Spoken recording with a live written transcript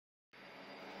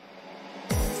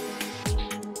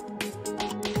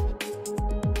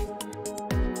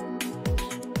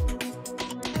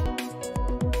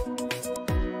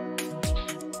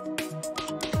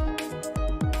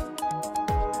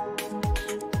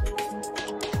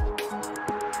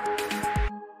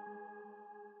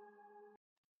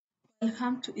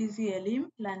Welcome to Easy Elim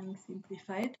Learning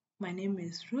Simplified. My name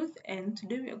is Ruth, and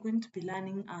today we are going to be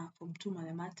learning Form 2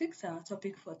 Mathematics. Our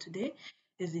topic for today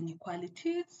is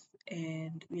inequalities,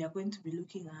 and we are going to be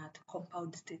looking at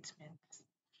compound statements.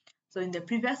 So in the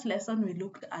previous lesson, we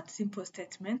looked at simple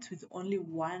statements with only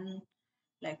one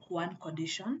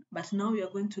condition, but now we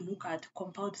are going to look at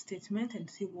compound statements and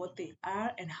see what they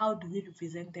are and how do we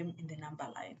represent them in the number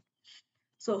line.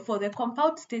 So for the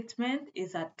compound statement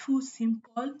is a two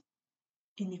simple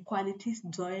inequalities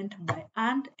joined by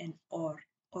and or.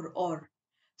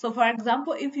 So for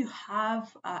example, if you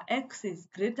have x is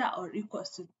greater or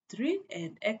equals to 3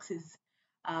 and x is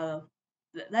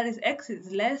that is x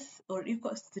is less or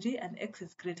equals to 3 and x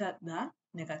is greater than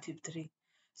 -3.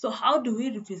 So how do we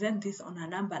represent this on a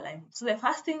number line? So the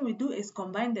first thing we do is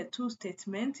combine the two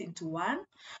statements into one.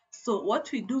 So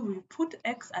what we do, we put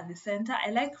x at the center. I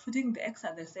like putting the x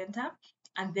at the center,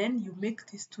 and then you make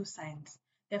these two signs.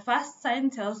 The first sign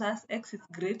tells us x is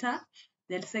greater,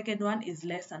 the second one is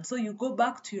less than. So you go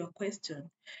back to your question.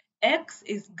 X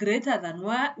is greater than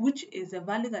what, which is a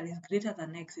value that is greater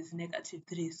than x is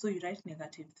 -3. So you write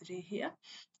 -3 here.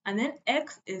 And then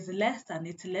x is less than,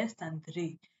 it's less than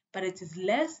 3, but it is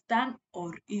less than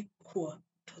or equal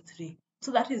to 3.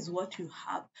 So that is what you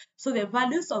have. So the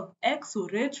values of x will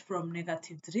range from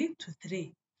 -3 to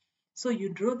 3. So you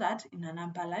draw that in a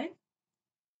number line.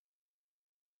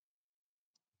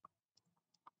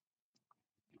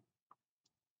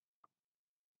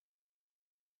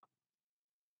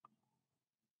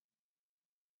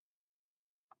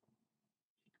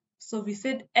 So we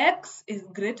said x is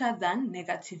greater than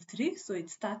 -3, so it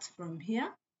starts from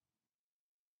here.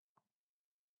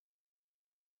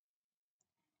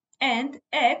 And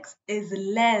x is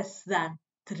less than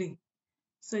 3,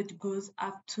 so it goes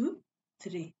up to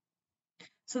 3.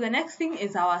 So the next thing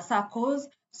is our circles.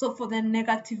 So for the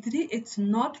 -3, it's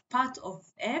not part of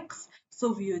x,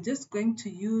 so we are just going to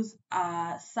use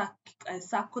a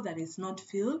circle that is not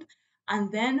filled.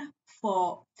 And then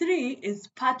for 3 is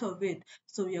part of it,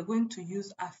 so we are going to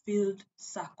use a filled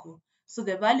circle. So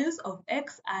the values of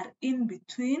x are in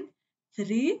between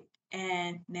 3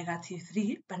 and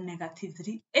 -3, but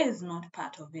 -3 is not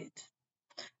part of it.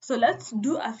 So let's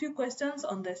do a few questions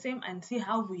on the same and see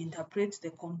how we interpret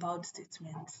the compound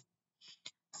statements.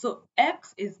 So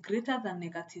x is greater than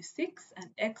 -6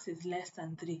 and x is less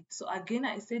than 3. So again,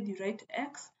 I said you write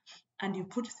x and you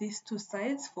put these two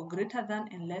sides for greater than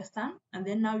and less than, and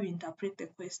then now you interpret the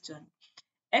question.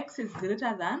 X is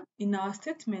greater than, in our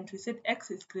statement we said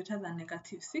x is greater than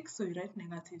 -6, so you write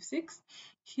 -6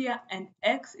 here, and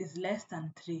x is less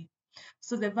than 3.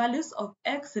 So the values of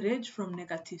x range from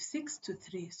 -6 to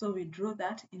 3. So we draw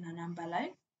that in a number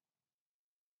line.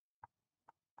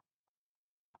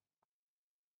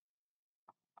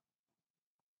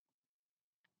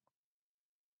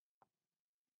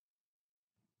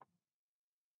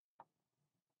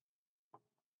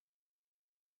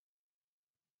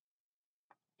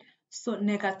 So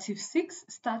 -6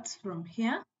 starts from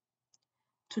here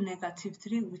to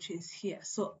 -3, which is here.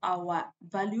 So our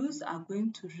values are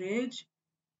going to range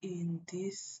in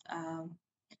this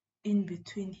in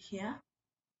between here.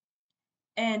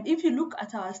 And if you look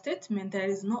at our statement, there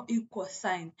is no equal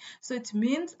sign. So it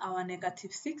means our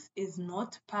 -6 is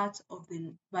not part of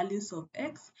the values of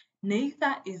x,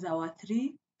 neither is our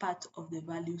 3 part of the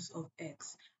values of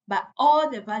x. But all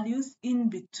the values in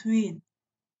between,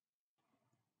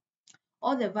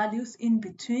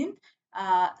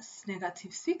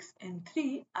 -6 and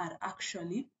 3 are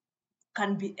actually,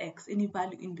 can be x. Any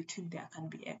value in between there can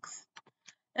be x.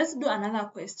 Let's do another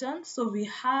question. So we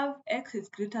have x is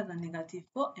greater than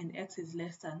 -4 and x is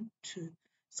less than 2.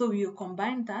 So we will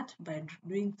combine that by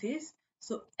doing this.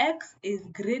 So x is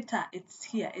greater, it's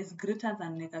here, is greater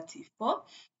than -4,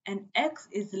 and x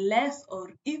is less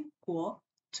or equal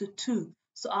to 2.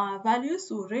 So our values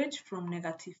will range from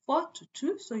 -4 to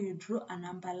 2. So you draw a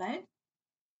number line.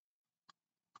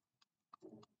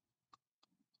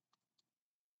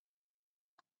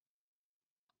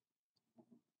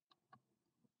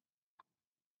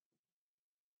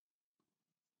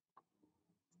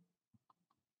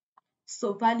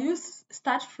 So values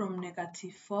start from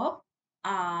 -4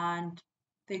 and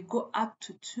they go up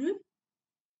to 2.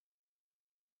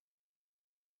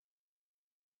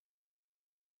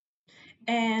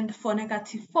 And for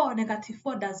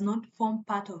 -4 does not form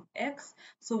part of x,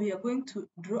 so we are going to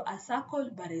draw a circle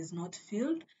but is not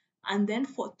filled. And then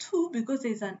for 2, because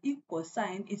there is an equal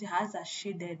sign, it has a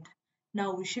shaded.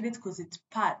 Now we shade it because it's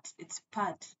part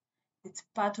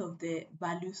of the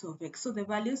values of x. So the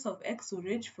values of x will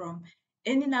range from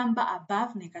any number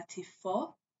above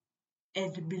 -4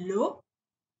 and below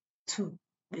 2.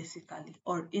 basically,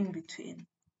 or in between.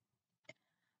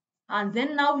 And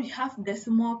then now we have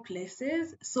decimal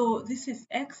places. So this is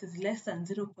x is less than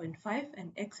 0.5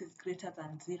 and x is greater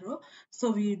than 0.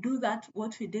 So we do that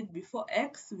what we did before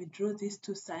x, we draw these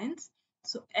two signs.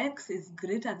 So x is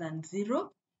greater than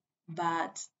 0,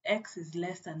 but x is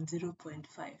less than 0.5.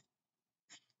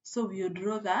 So we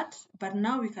draw that, but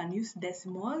now we can use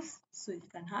decimals. So you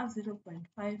can have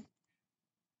 0.5,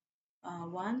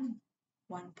 1,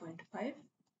 1.5.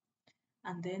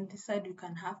 And then this side you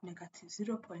can have negative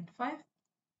 0.5,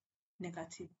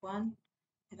 negative 1,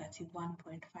 negative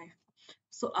 1.5.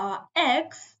 So our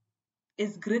x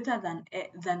is greater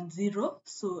than 0,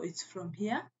 so it's from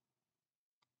here,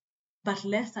 but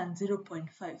less than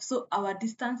 0.5. So our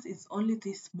distance is only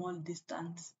this small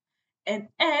distance. And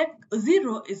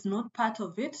 0 is not part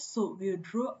of it, so we'll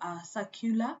draw a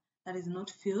circular that is not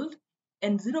filled.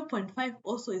 And 0.5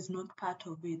 also is not part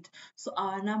of it. So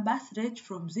our numbers range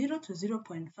from 0 to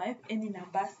 0.5, any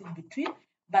numbers in between,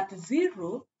 but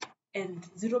 0 and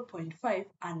 0.5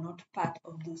 are not part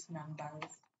of those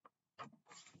numbers.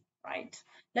 Right.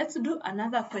 Let's do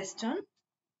another question.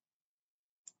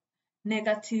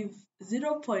 Negative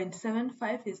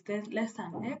 0.75 is less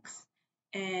than x,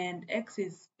 and x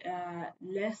is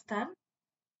less than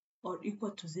or equal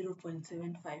to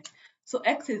 0.75. So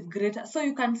x is greater. So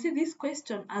you can see this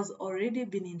question has already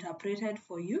been interpreted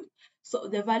for you. So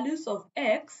the values of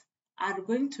x are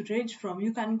going to range from,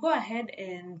 you can go ahead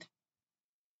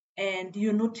and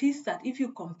you notice that if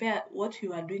you compare what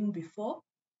you are doing before,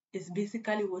 is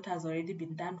basically what has already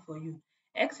been done for you.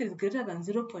 X is greater than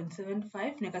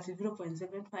 0.75, negative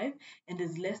 0.75, and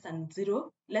is less than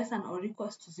or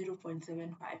equals to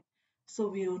 0.75. So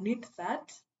we will need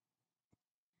that.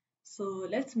 So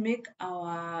let's make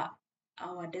our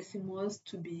decimals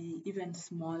to be even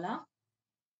smaller.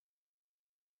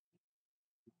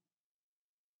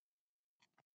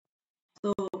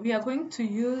 So we are going to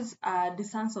use a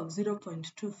distance of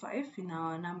 0.25 in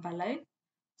our number line.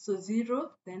 So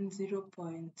 0, then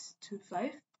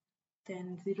 0.25,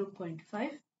 then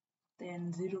 0.5,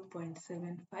 then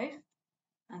 0.75,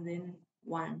 and then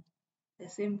 1. The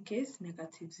same case,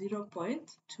 negative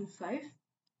 0.25,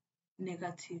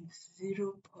 negative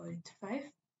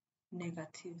 0.5,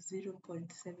 negative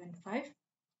 0.75,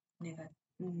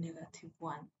 negative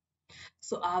 1.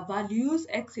 So our values,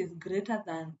 x is greater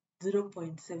than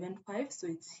 0.75, so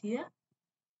it's here,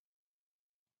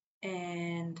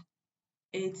 and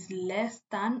it's less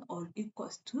than or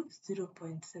equals to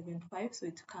 0.75, so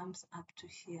it comes up to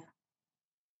here.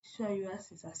 Sure,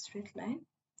 yours is a straight line.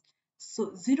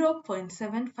 So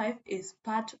 0.75 is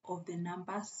part of the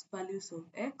numbers values of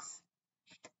x,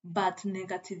 but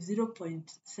negative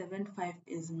 0.75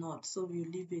 is not, so we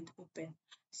leave it open.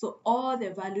 So all the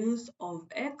values of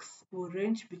x will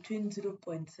range between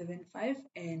 0.75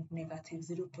 and negative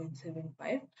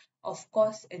 0.75, of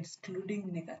course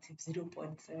excluding negative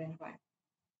 0.75.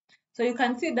 So you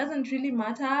can see it doesn't really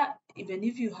matter, even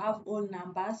if you have all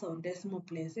numbers or decimal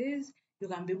places, you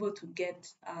can be able to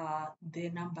get the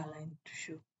number line to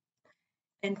show.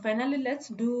 And finally, let's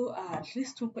do at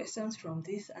least 2 questions from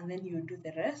this, and then you do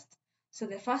the rest. So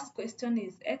the first question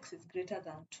is x is greater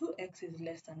than 2, x is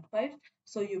less than 5.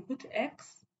 So you put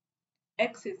x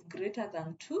is greater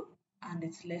than 2, and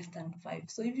it's less than 5.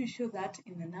 So if you show that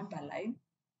in the number line,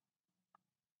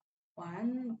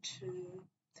 1, 2,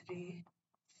 3,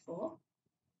 4,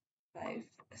 5,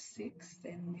 6,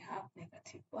 then we have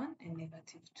negative 1 and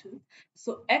negative 2.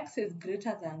 So x is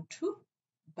greater than 2,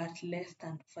 but less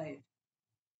than 5.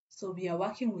 So we are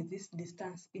working with this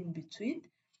distance in between.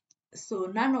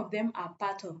 So none of them are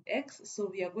part of x, so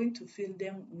we are going to fill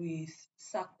them with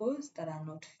circles that are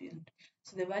not filled.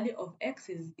 So the value of x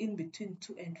is in between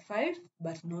 2 and 5,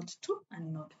 but not 2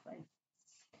 and not 5.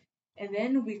 And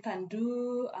then we can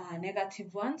do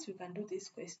negative ones. We can do this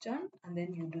question, and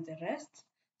then you do the rest.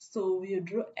 So we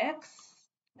draw x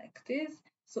like this.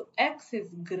 So x is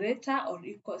greater or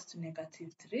equals to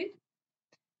negative 3.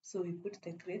 So we put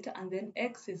the greater, and then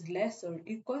x is less or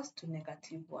equals to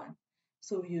negative 1.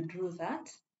 So you draw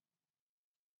that.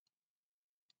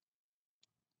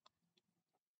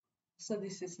 So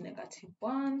this is negative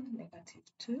 1, negative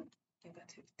 2,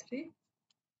 negative 3,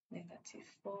 negative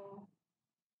 4,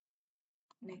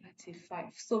 negative 5.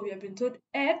 So we have been told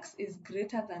x is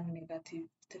greater than negative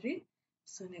 3,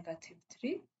 so negative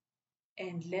 3,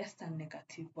 and less than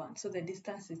negative 1. So the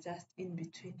distance is just in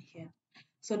between here.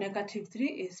 So negative 3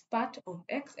 is part of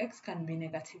x. X can be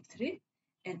negative 3,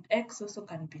 and x also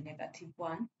can be negative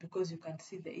 1 because you can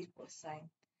see the equal sign.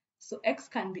 So x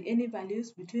can be any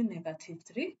values between negative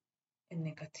 3 and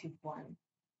negative 1.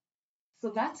 So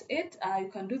that's it. You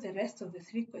can do the rest of the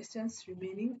 3 questions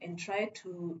remaining and try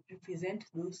to represent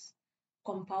those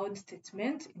compound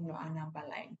statements in your number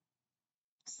line.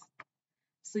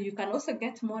 So you can also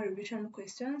get more revision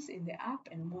questions in the app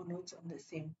and more notes on the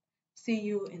same. See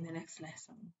you in the next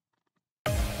lesson.